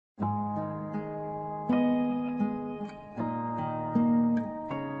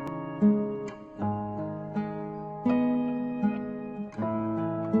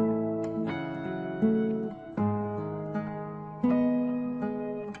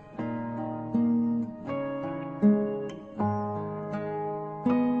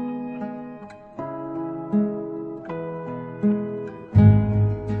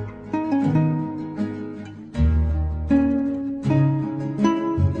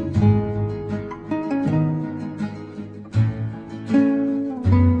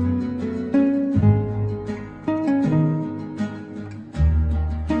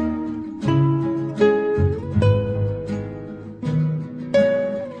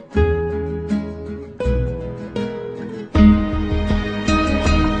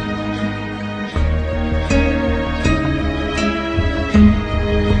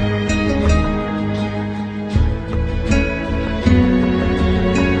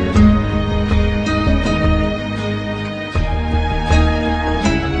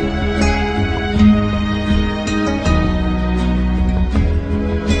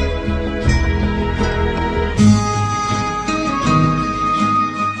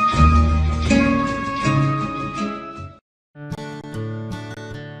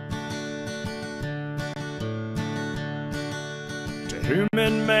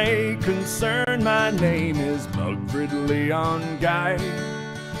guy.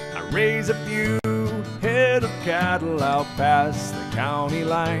 I raise a few head of cattle out past the county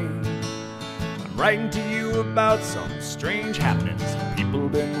line. I'm writing to you about some strange happenings. People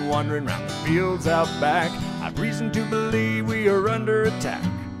been wandering around the fields out back. I've reason to believe we are under attack,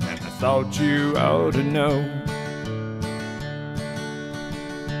 and I thought you ought to know.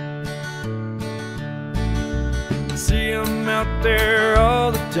 I see 'em out there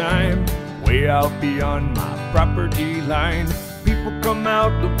all the time, way out beyond my property line. People come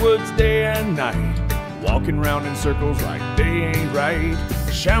out the woods day and night, walking around in circles like they ain't right,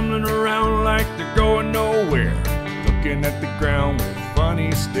 shambling around like they're going nowhere, looking at the ground with a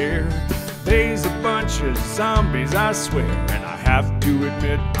funny stare. They's a bunch of zombies, I swear, and I have to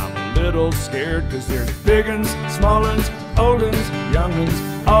admit I'm a little scared, 'cause there's big uns, small uns, old uns, young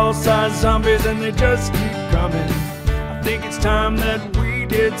uns, all size zombies, and they just keep coming. I think it's time that we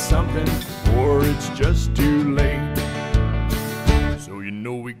did something, or it's just too late. So you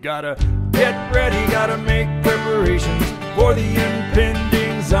know we gotta get ready, gotta make preparations for the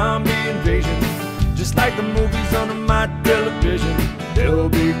impending zombie invasion. Just like the movies on my television, they'll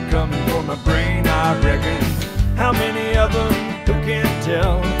be coming for my brain, I reckon. How many of them, who can't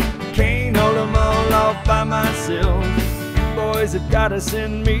tell? Can't hold them all off by myself. You boys have gotta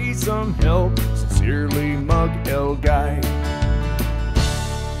send me some help. Sincerely, Mug L Guy.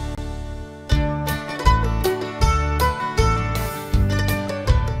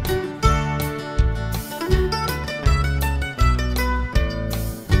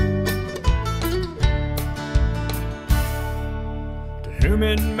 Whom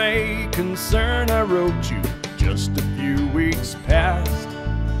it may concern, I wrote you just a few weeks past.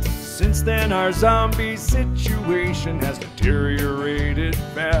 Since then our zombie situation has deteriorated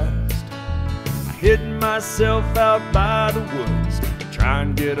fast. I hid myself out by the woods to try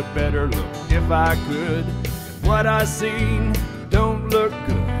and get a better look if I could. And what I seen don't look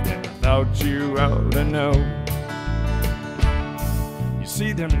good, and I thought you ought to know.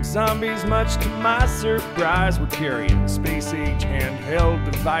 See, them zombies, much to my surprise, were carrying space-age handheld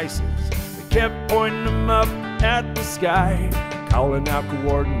devices. They kept pointing them up at the sky, calling out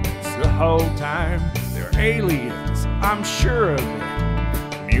coordinates the whole time. They're aliens, I'm sure of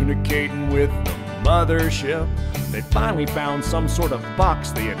it, communicating with the mothership. They finally found some sort of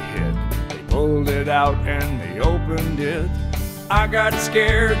box they had hid. They pulled it out and they opened it. I got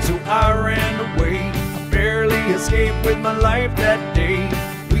scared, so I ran away. Barely escaped with my life that day.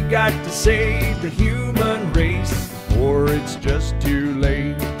 We got to save the human race, or it's just too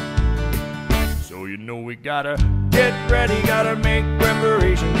late. So you know we gotta get ready, gotta make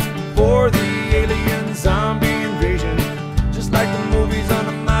preparations for the alien zombie invasion. Just like the movies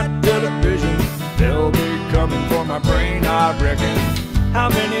on my television, they'll be coming for my brain, I reckon. How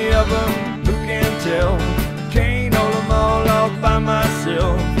many of them, who can tell? Can't hold them all off by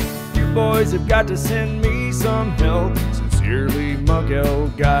myself. Boys have got to send me some help. Sincerely, Mug L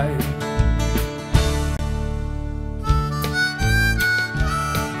Guy.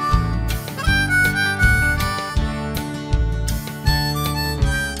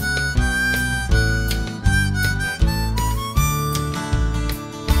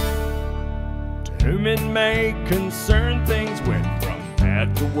 To whom it may concern, things went from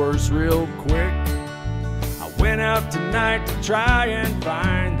bad to worse real quick. I went out tonight to try and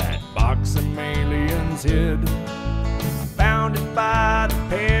find that box some aliens hid. I found it by the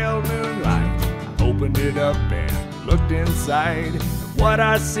pale moonlight. I opened it up and looked inside. And what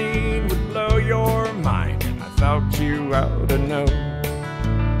I seen would blow your mind, and I thought you ought to know.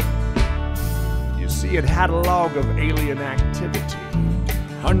 You see, it had a log of alien activity.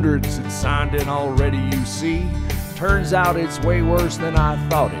 Hundreds had signed in already, you see. Turns out it's way worse than I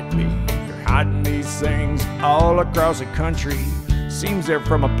thought it'd be. They're hiding these things all across the country. Seems they're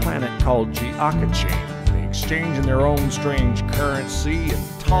from a planet called Geocachain. They exchange in their own strange currency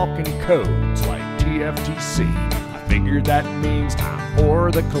and talk in codes like TFTC. I figured that means time for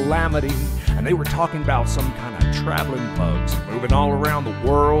the calamity. And they were talking about some kind of traveling bugs moving all around the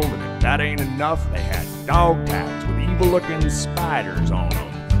world. And if that ain't enough, they had dog tags with evil-looking spiders on them.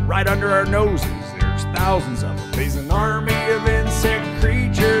 Right under our noses, there's thousands of them. There's an army of insect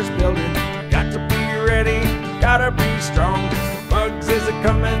creatures building. Got to be ready, gotta be strong. Bugs is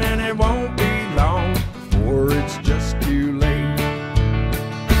a-coming and it won't be long before it's just too late.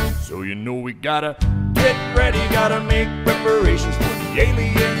 So you know we gotta get ready, gotta make preparations for the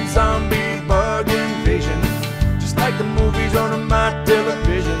alien zombie bug invasion. Just like the movies on my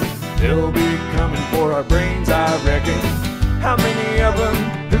television, they'll be coming for our brains, I reckon. How many of them,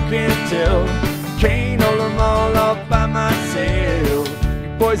 who can't tell? Can't hold them all off by myself.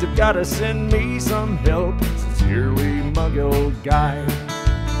 You boys have gotta send me some help. Sincerely, Mug field guide.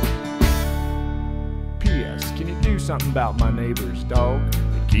 P.S. Can you do something about my neighbor's dog?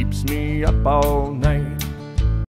 It keeps me up all night.